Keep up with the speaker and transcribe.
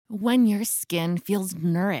When your skin feels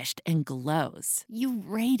nourished and glows, you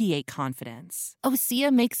radiate confidence.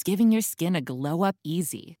 Osea makes giving your skin a glow-up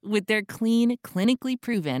easy with their clean, clinically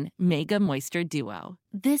proven Mega Moisture Duo.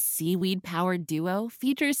 This seaweed-powered duo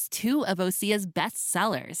features two of Osea's best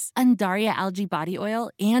sellers, Undaria Algae Body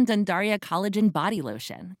Oil and Undaria Collagen Body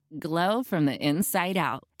Lotion. Glow from the inside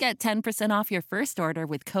out. Get 10% off your first order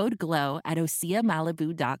with code GLOW at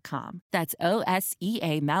OseaMalibu.com. That's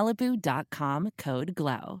OSEA Malibu.com, code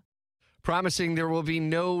GLOW. Promising there will be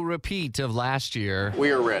no repeat of last year.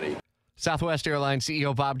 We are ready. Southwest Airlines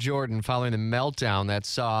CEO Bob Jordan following the meltdown that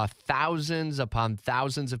saw thousands upon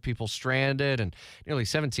thousands of people stranded and nearly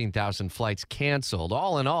 17,000 flights canceled.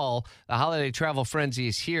 All in all, the holiday travel frenzy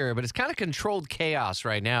is here, but it's kind of controlled chaos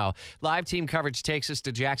right now. Live team coverage takes us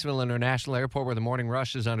to Jacksonville International Airport where the morning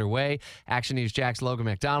rush is underway. Action News Jack's Logan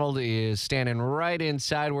MacDonald is standing right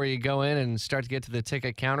inside where you go in and start to get to the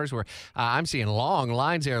ticket counters where I'm seeing long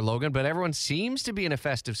lines there, Logan, but everyone seems to be in a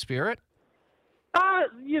festive spirit.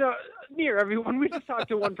 Near everyone. We just talked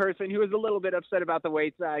to one person who was a little bit upset about the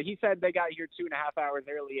waits. He said they got here 2.5 hours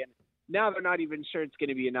early, and now they're not even sure it's going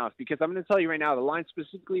to be enough because I'm going to tell you right now, the line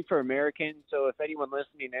specifically for American, so if anyone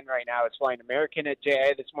listening in right now is flying American at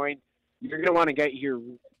JA this morning, you're going to want to get here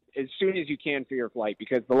as soon as you can for your flight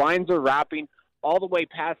because the lines are wrapping all the way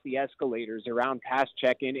past the escalators around past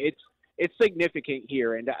check-in. It's significant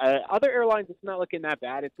here. And other airlines, it's not looking that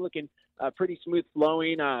bad. It's looking pretty smooth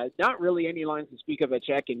flowing. Not really any lines to speak of at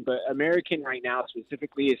check-in, but American right now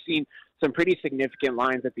specifically is seeing some pretty significant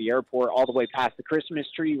lines at the airport all the way past the Christmas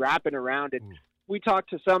tree, wrapping around. And we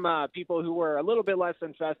talked to some people who were a little bit less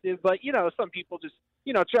than festive, but, some people just,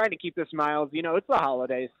 trying to keep the smiles. It's the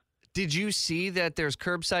holidays. Did you see that there's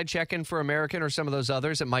curbside check-in for American or some of those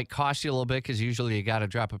others? It might cost you a little bit because usually you got to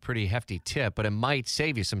drop a pretty hefty tip, but it might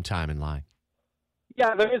save you some time in line.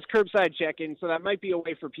 Yeah, there is curbside check-in, so that might be a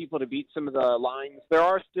way for people to beat some of the lines. There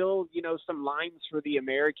are still, some lines for the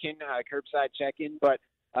American curbside check-in, but,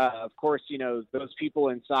 of course, those people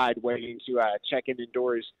inside waiting to check in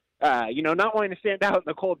indoors, not wanting to stand out in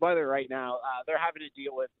the cold weather right now, they're having to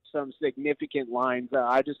deal with some significant lines.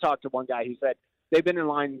 I just talked to one guy who said, they've been in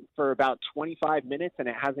line for about 25 minutes, and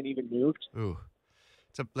it hasn't even moved. Ooh.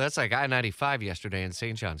 That's like I-95 yesterday in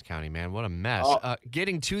St. Johns County, man. What a mess.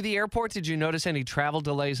 Getting to the airport, did you notice any travel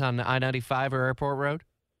delays on I-95 or Airport Road?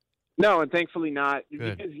 No, and thankfully not.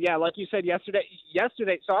 Good. Because, like you said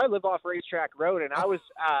yesterday, so I live off Racetrack Road, and I was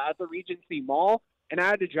at the Regency Mall, and I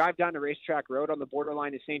had to drive down to Racetrack Road on the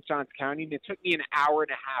borderline of St. Johns County, and it took me an hour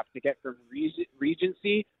and a half to get from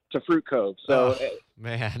Regency to Fruit Cove. So,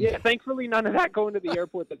 man. Yeah, thankfully none of that going to the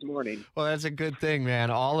airport this morning. Well, that's a good thing,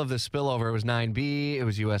 man. All of the spillover, it was 9B, it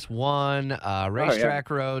was US 1, Racetrack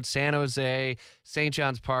Road, San Jose, St.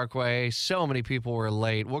 John's Parkway. So many people were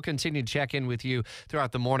late. We'll continue to check in with you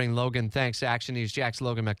throughout the morning. Logan, thanks. Action News Jack's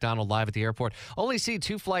Logan MacDonald live at the airport. Only see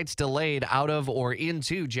 2 flights delayed out of or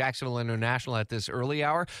into Jacksonville International at this early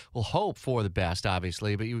hour. We'll hope for the best,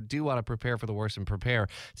 obviously, but you do want to prepare for the worst and prepare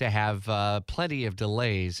to have plenty of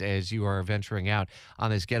delays as you are venturing out on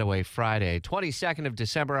this Getaway Friday. 22nd of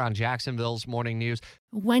December on Jacksonville's Morning News.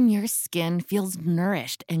 When your skin feels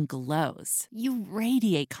nourished and glows, you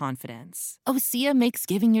radiate confidence. Osea makes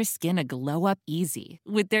giving your skin a glow-up easy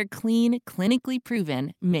with their clean, clinically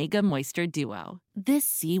proven Mega Moisture Duo. This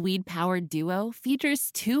seaweed-powered duo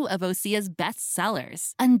features two of Osea's best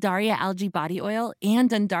sellers, Undaria Algae Body Oil and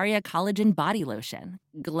Undaria Collagen Body Lotion.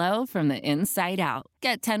 Glow from the inside out.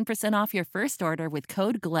 Get 10% off your first order with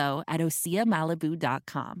code GLOW at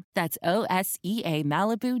OseaMalibu.com. That's OSEA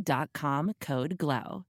Malibu.com, code GLOW.